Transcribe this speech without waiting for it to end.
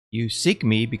You seek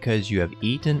me because you have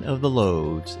eaten of the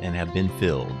loaves and have been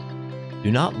filled. Do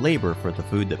not labor for the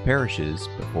food that perishes,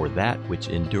 but for that which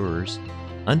endures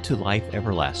unto life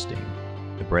everlasting.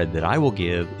 The bread that I will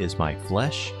give is my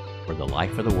flesh for the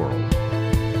life of the world.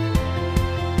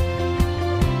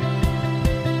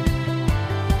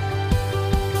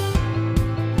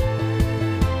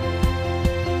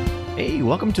 Hey,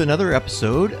 welcome to another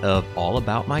episode of All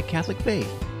About My Catholic Faith.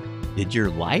 Did your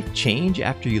life change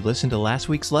after you listened to last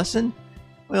week's lesson?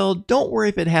 Well, don't worry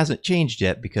if it hasn't changed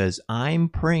yet, because I'm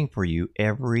praying for you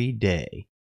every day.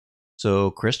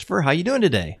 So, Christopher, how you doing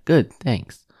today? Good,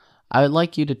 thanks. I would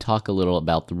like you to talk a little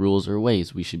about the rules or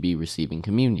ways we should be receiving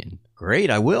communion. Great,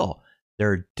 I will. There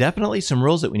are definitely some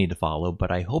rules that we need to follow, but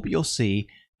I hope you'll see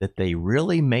that they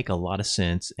really make a lot of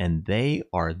sense and they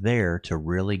are there to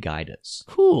really guide us.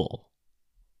 Cool.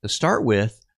 To start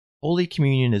with, Holy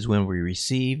Communion is when we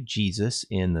receive Jesus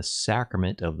in the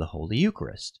sacrament of the Holy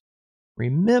Eucharist.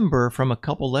 Remember from a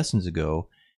couple lessons ago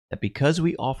that because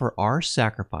we offer our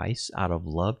sacrifice out of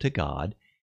love to God,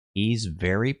 He's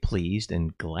very pleased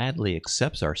and gladly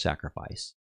accepts our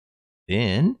sacrifice.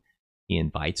 Then, He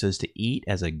invites us to eat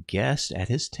as a guest at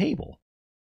His table.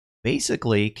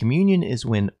 Basically, communion is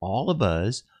when all of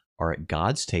us are at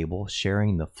God's table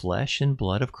sharing the flesh and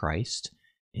blood of Christ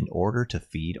in order to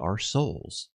feed our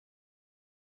souls.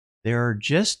 There are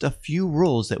just a few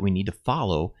rules that we need to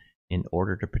follow in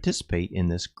order to participate in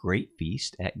this great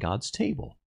feast at God's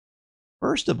table.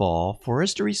 First of all, for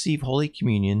us to receive Holy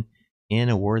Communion in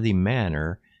a worthy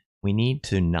manner, we need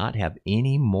to not have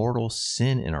any mortal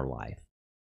sin in our life.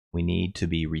 We need to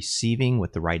be receiving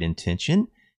with the right intention,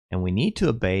 and we need to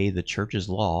obey the Church's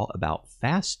law about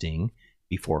fasting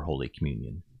before Holy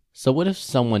Communion. So what if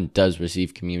someone does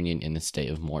receive communion in a state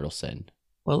of mortal sin?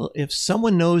 Well, if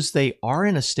someone knows they are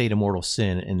in a state of mortal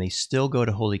sin and they still go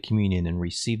to Holy Communion and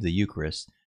receive the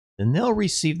Eucharist, then they'll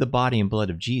receive the body and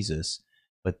blood of Jesus,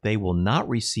 but they will not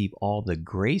receive all the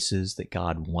graces that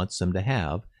God wants them to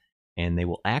have, and they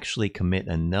will actually commit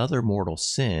another mortal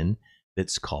sin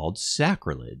that's called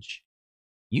sacrilege.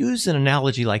 Use an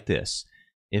analogy like this.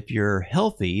 If you're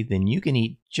healthy, then you can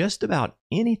eat just about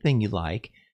anything you like,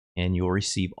 and you'll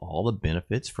receive all the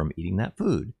benefits from eating that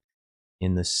food.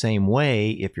 In the same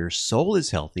way, if your soul is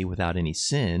healthy without any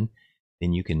sin,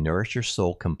 then you can nourish your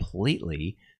soul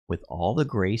completely with all the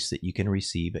grace that you can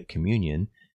receive at communion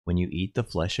when you eat the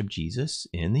flesh of Jesus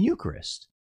in the Eucharist.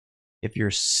 If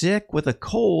you're sick with a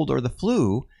cold or the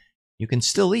flu, you can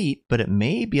still eat, but it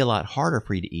may be a lot harder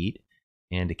for you to eat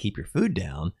and to keep your food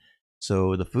down,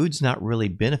 so the food's not really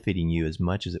benefiting you as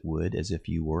much as it would as if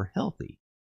you were healthy.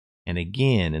 And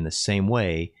again, in the same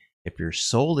way, if your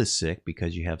soul is sick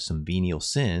because you have some venial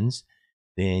sins,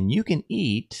 then you can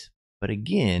eat, but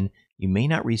again, you may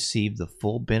not receive the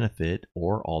full benefit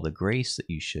or all the grace that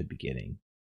you should be getting.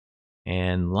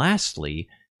 And lastly,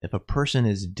 if a person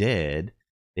is dead,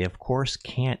 they of course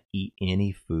can't eat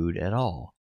any food at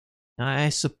all. Now, I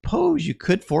suppose you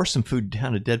could force some food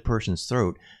down a dead person's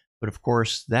throat, but of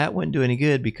course that wouldn't do any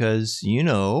good because,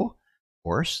 of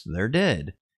course, they're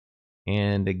dead.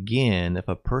 And again, if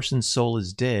a person's soul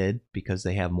is dead because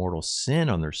they have mortal sin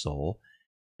on their soul,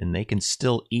 then they can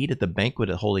still eat at the banquet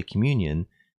of Holy Communion,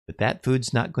 but that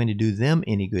food's not going to do them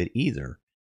any good either.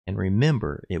 And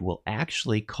remember, it will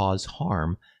actually cause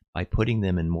harm by putting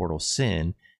them in mortal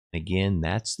sin. Again,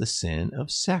 that's the sin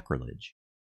of sacrilege.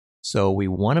 So we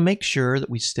want to make sure that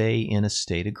we stay in a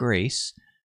state of grace,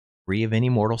 free of any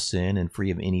mortal sin and free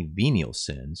of any venial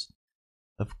sins.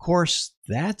 Of course,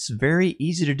 that's very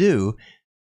easy to do.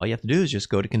 All you have to do is just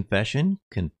go to confession,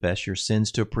 confess your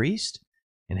sins to a priest,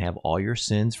 and have all your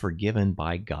sins forgiven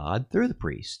by God through the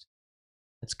priest.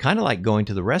 It's kind of like going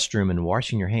to the restroom and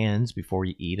washing your hands before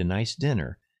you eat a nice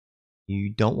dinner.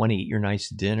 You don't want to eat your nice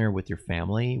dinner with your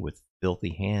family with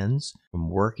filthy hands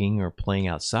from working or playing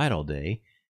outside all day,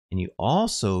 and you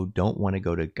also don't want to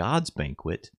go to God's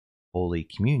banquet, Holy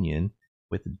Communion,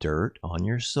 with dirt on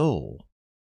your soul.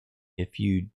 If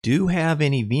you do have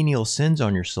any venial sins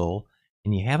on your soul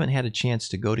and you haven't had a chance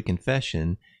to go to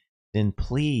confession, then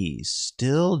please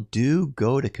still do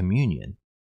go to communion.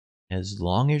 As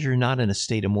long as you're not in a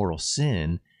state of mortal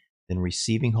sin, then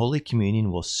receiving Holy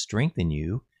Communion will strengthen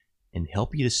you and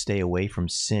help you to stay away from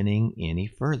sinning any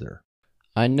further.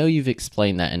 I know you've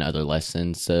explained that in other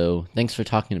lessons, so thanks for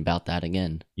talking about that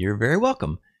again. You're very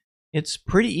welcome. It's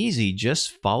pretty easy.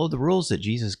 Just follow the rules that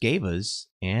Jesus gave us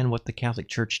and what the Catholic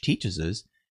Church teaches us,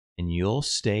 and you'll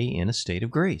stay in a state of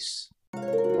grace.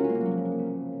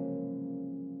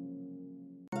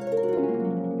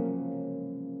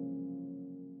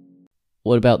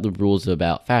 What about the rules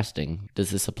about fasting?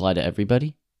 Does this apply to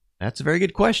everybody? That's a very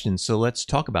good question, so let's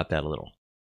talk about that a little.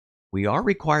 We are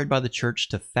required by the church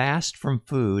to fast from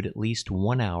food at least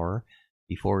 1 hour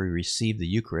before we receive the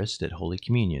Eucharist at Holy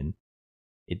Communion.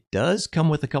 It does come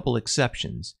with a couple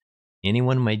exceptions.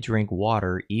 Anyone may drink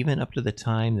water even up to the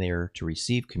time they are to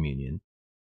receive communion.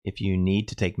 If you need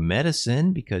to take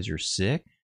medicine because you're sick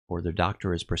or the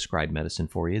doctor has prescribed medicine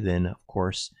for you, then of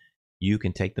course you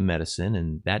can take the medicine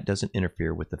and that doesn't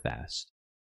interfere with the fast.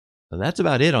 So that's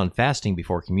about it on fasting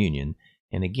before communion.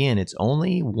 And again, it's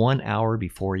only 1 hour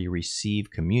before you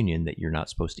receive communion that you're not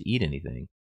supposed to eat anything.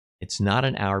 It's not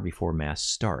an hour before Mass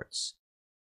starts.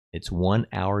 It's 1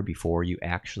 hour before you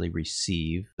actually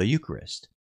receive the Eucharist.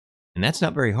 And that's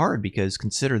not very hard because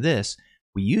consider this,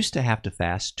 we used to have to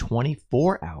fast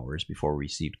 24 hours before we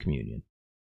received communion.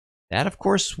 That, of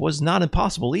course, was not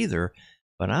impossible either,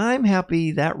 but I'm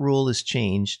happy that rule has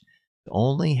changed to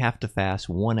only have to fast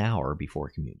 1 hour before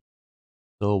communion.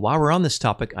 So while we're on this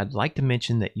topic, I'd like to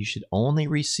mention that you should only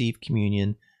receive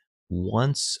communion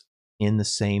once in the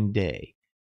same day.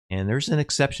 And there's an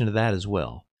exception to that as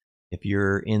well. If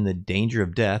you're in the danger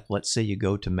of death, let's say you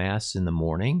go to Mass in the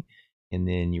morning and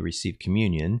then you receive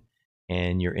communion,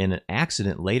 and you're in an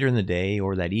accident later in the day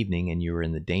or that evening and you're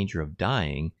in the danger of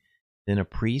dying, then a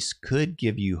priest could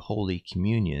give you Holy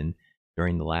Communion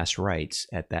during the last rites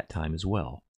at that time as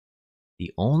well.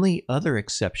 The only other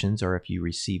exceptions are if you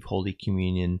receive Holy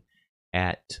Communion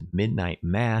at midnight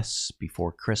Mass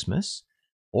before Christmas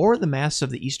or the Mass of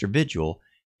the Easter Vigil,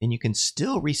 then you can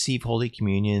still receive Holy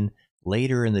Communion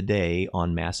later in the day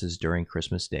on Masses during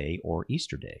Christmas Day or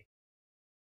Easter Day.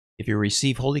 If you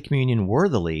receive Holy Communion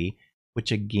worthily,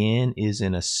 which again is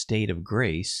in a state of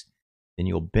grace, then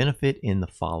you'll benefit in the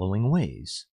following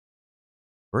ways.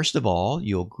 First of all,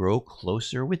 you'll grow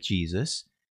closer with Jesus,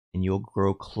 and you'll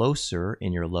grow closer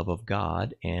in your love of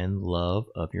God and love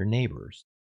of your neighbors.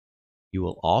 You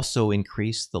will also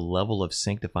increase the level of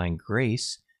sanctifying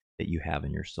grace that you have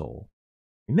in your soul.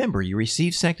 Remember, you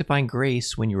receive sanctifying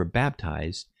grace when you were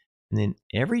baptized, and then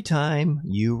every time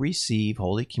you receive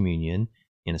Holy Communion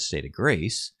in a state of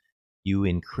grace, you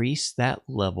increase that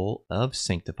level of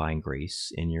sanctifying grace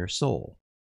in your soul.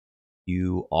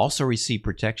 You also receive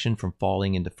protection from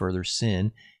falling into further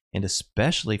sin, and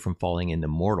especially from falling into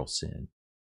mortal sin.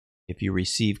 If you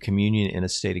receive communion in a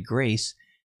state of grace,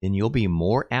 then you'll be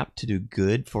more apt to do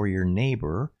good for your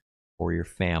neighbor, for your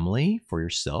family, for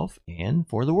yourself, and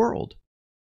for the world.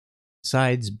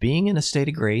 Besides being in a state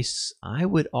of grace, I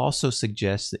would also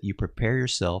suggest that you prepare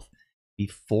yourself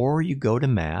before you go to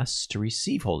Mass to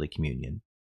receive Holy Communion.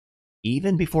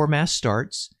 Even before Mass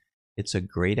starts, it's a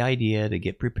great idea to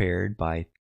get prepared by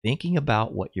thinking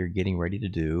about what you're getting ready to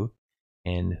do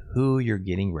and who you're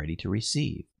getting ready to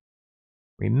receive.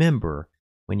 Remember,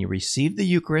 when you receive the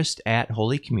Eucharist at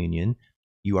Holy Communion,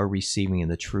 you are receiving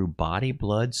the true body,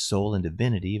 blood, soul, and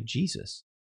divinity of Jesus.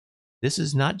 This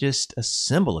is not just a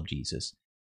symbol of Jesus,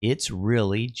 it's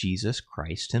really Jesus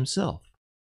Christ himself.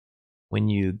 When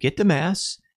you get to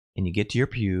Mass and you get to your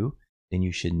pew, then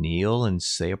you should kneel and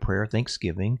say a prayer of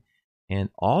thanksgiving and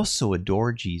also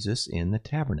adore Jesus in the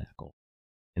tabernacle.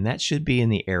 And that should be in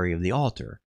the area of the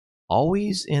altar.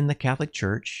 Always in the Catholic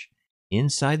Church,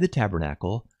 inside the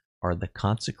tabernacle, are the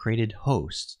consecrated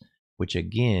hosts, which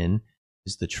again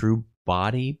is the true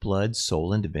body, blood,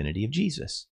 soul, and divinity of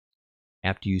Jesus.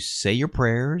 After you say your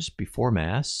prayers before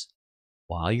Mass,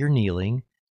 while you're kneeling,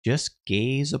 just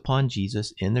gaze upon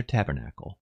Jesus in the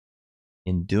tabernacle.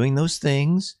 In doing those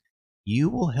things, you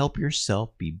will help yourself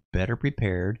be better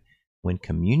prepared when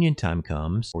communion time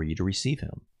comes for you to receive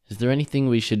him. Is there anything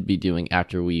we should be doing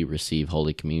after we receive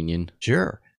Holy Communion?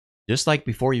 Sure. Just like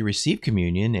before you receive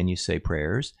communion and you say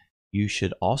prayers, you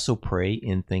should also pray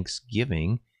in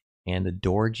thanksgiving and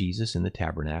adore Jesus in the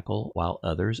tabernacle while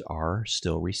others are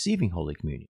still receiving Holy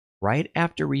Communion. Right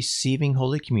after receiving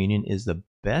Holy Communion is the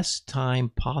best time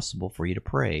possible for you to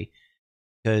pray,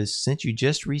 because since you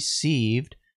just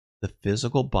received the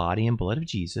physical body and blood of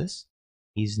Jesus,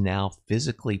 he's now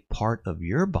physically part of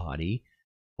your body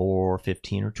for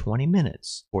 15 or 20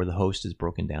 minutes before the host is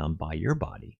broken down by your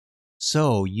body.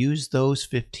 So use those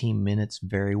 15 minutes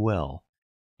very well.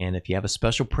 And if you have a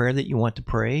special prayer that you want to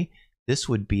pray, this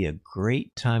would be a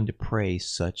great time to pray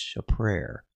such a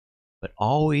prayer. But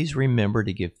always remember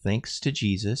to give thanks to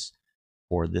Jesus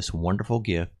for this wonderful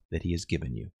gift that he has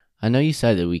given you. I know you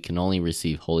said that we can only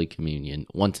receive Holy Communion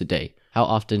once a day. How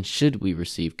often should we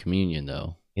receive communion,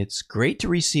 though? It's great to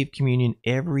receive communion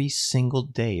every single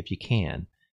day if you can,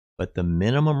 but the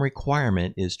minimum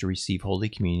requirement is to receive Holy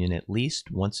Communion at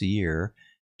least once a year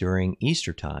during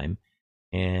Easter time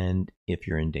and if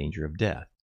you're in danger of death.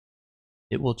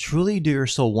 It will truly do your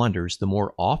soul wonders the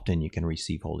more often you can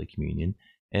receive Holy Communion,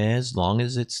 as long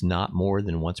as it's not more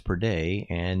than once per day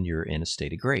and you're in a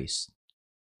state of grace.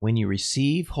 When you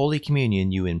receive Holy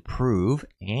Communion, you improve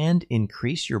and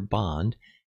increase your bond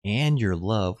and your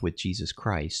love with Jesus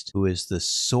Christ, who is the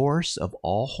source of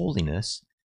all holiness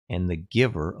and the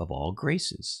giver of all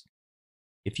graces.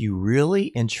 If you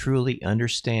really and truly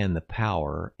understand the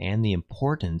power and the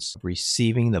importance of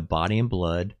receiving the body and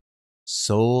blood,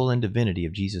 soul and divinity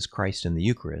of Jesus Christ in the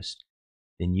Eucharist,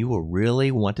 then you will really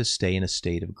want to stay in a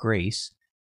state of grace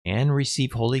and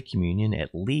receive Holy Communion at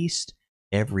least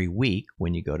every week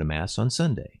when you go to Mass on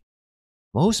Sunday.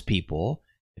 Most people,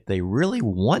 if they really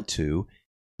want to,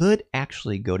 could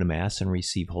actually go to Mass and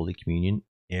receive Holy Communion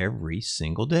every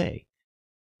single day.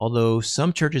 Although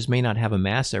some churches may not have a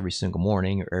Mass every single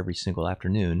morning or every single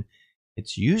afternoon,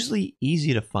 it's usually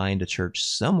easy to find a church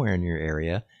somewhere in your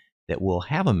area that will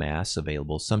have a Mass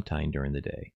available sometime during the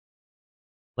day.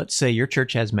 Let's say your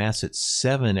church has Mass at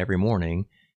 7 every morning.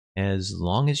 As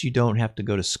long as you don't have to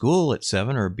go to school at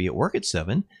 7 or be at work at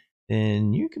 7,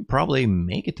 then you can probably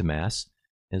make it to Mass,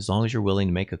 as long as you're willing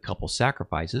to make a couple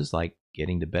sacrifices, like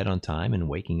getting to bed on time and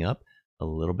waking up a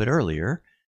little bit earlier,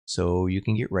 so you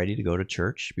can get ready to go to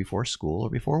church before school or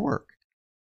before work.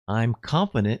 I'm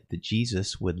confident that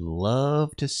Jesus would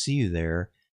love to see you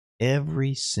there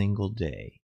every single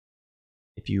day.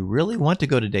 If you really want to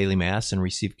go to daily Mass and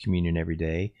receive communion every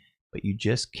day, but you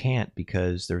just can't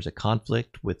because there's a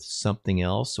conflict with something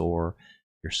else or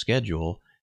your schedule,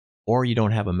 or you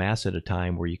don't have a Mass at a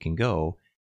time where you can go,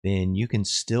 then you can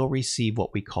still receive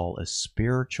what we call a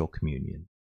spiritual communion.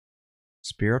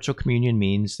 Spiritual communion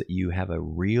means that you have a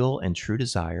real and true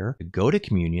desire to go to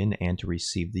communion and to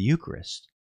receive the Eucharist.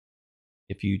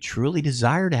 If you truly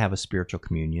desire to have a spiritual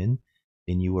communion,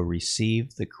 then you will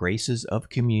receive the graces of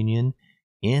communion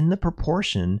in the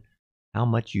proportion how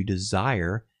much you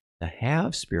desire to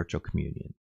have spiritual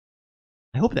communion.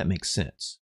 I hope that makes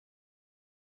sense.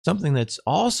 Something that's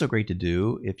also great to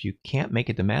do if you can't make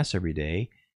it to Mass every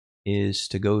day is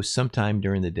to go sometime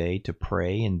during the day to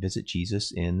pray and visit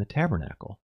Jesus in the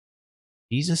tabernacle.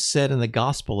 Jesus said in the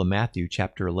Gospel of Matthew,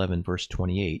 chapter 11, verse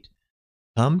 28,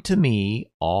 "Come to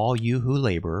me, all you who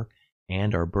labor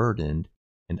and are burdened,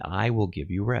 and I will give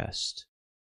you rest."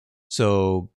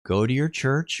 So go to your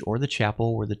church or the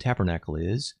chapel where the tabernacle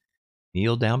is,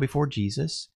 kneel down before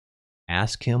Jesus,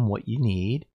 ask him what you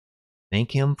need,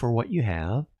 thank him for what you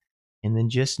have, and then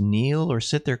just kneel or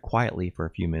sit there quietly for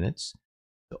a few minutes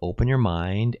to open your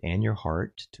mind and your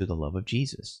heart to the love of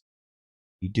Jesus.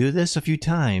 You do this a few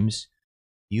times,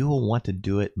 you will want to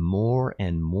do it more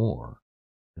and more.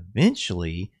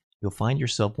 Eventually, you'll find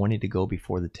yourself wanting to go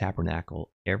before the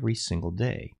tabernacle every single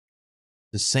day.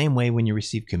 The same way when you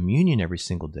receive communion every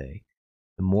single day.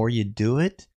 The more you do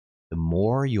it, the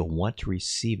more you'll want to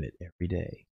receive it every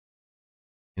day.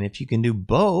 And if you can do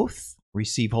both,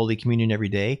 receive Holy Communion every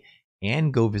day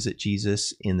and go visit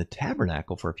Jesus in the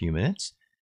tabernacle for a few minutes,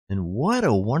 then what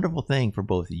a wonderful thing for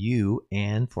both you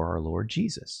and for our Lord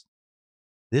Jesus.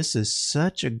 This is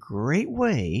such a great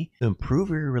way to improve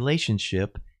your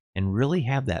relationship and really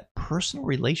have that personal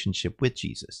relationship with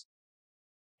Jesus.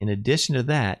 In addition to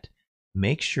that,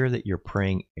 make sure that you're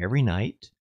praying every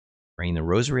night, praying the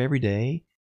rosary every day,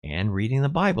 and reading the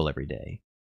Bible every day.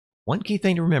 One key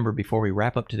thing to remember before we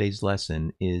wrap up today's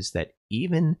lesson is that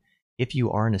even if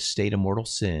you are in a state of mortal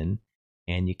sin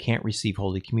and you can't receive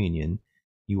Holy Communion,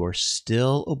 you are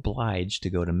still obliged to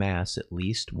go to Mass at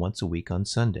least once a week on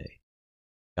Sunday.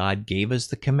 God gave us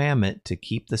the commandment to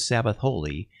keep the Sabbath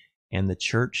holy, and the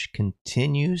Church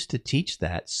continues to teach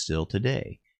that still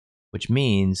today, which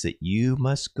means that you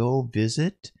must go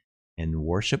visit and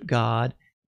worship God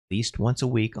at least once a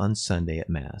week on Sunday at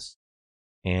Mass.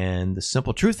 And the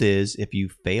simple truth is, if you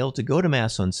fail to go to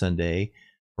Mass on Sunday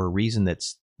for a reason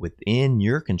that's within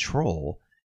your control,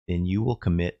 then you will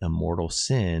commit a mortal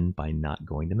sin by not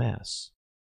going to Mass.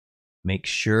 Make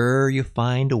sure you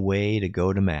find a way to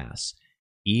go to Mass,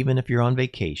 even if you're on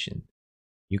vacation.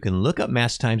 You can look up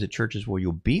Mass times at churches where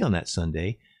you'll be on that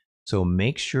Sunday, so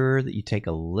make sure that you take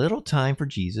a little time for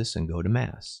Jesus and go to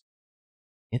Mass.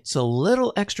 It's a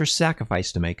little extra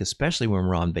sacrifice to make, especially when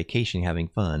we're on vacation having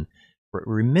fun. But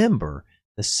remember,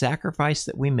 the sacrifice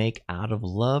that we make out of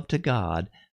love to God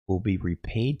will be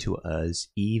repaid to us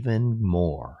even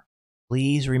more.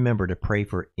 Please remember to pray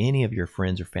for any of your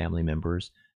friends or family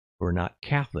members who are not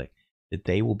Catholic, that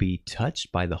they will be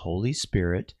touched by the Holy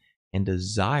Spirit and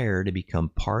desire to become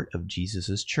part of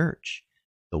Jesus' church,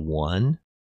 the one,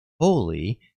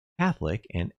 holy, Catholic,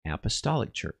 and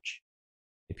Apostolic Church.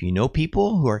 If you know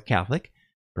people who are Catholic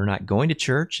but are not going to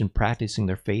church and practicing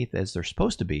their faith as they're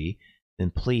supposed to be,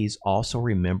 then please also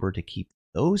remember to keep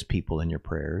those people in your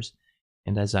prayers.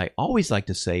 And as I always like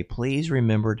to say, please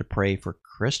remember to pray for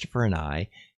Christopher and I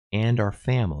and our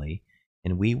family,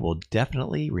 and we will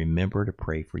definitely remember to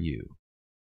pray for you.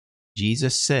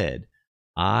 Jesus said,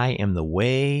 "I am the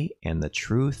way and the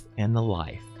truth and the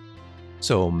life."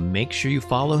 So make sure you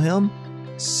follow him,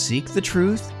 seek the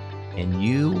truth, and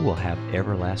you will have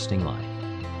everlasting life.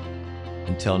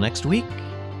 Until next week,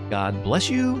 God bless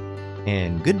you,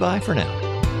 and goodbye for now.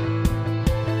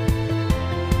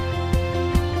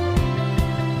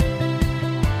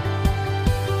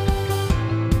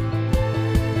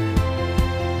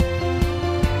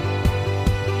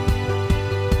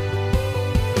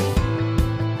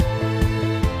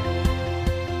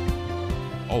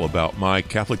 All About My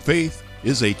Catholic Faith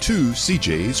is a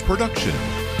 2CJs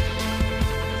production.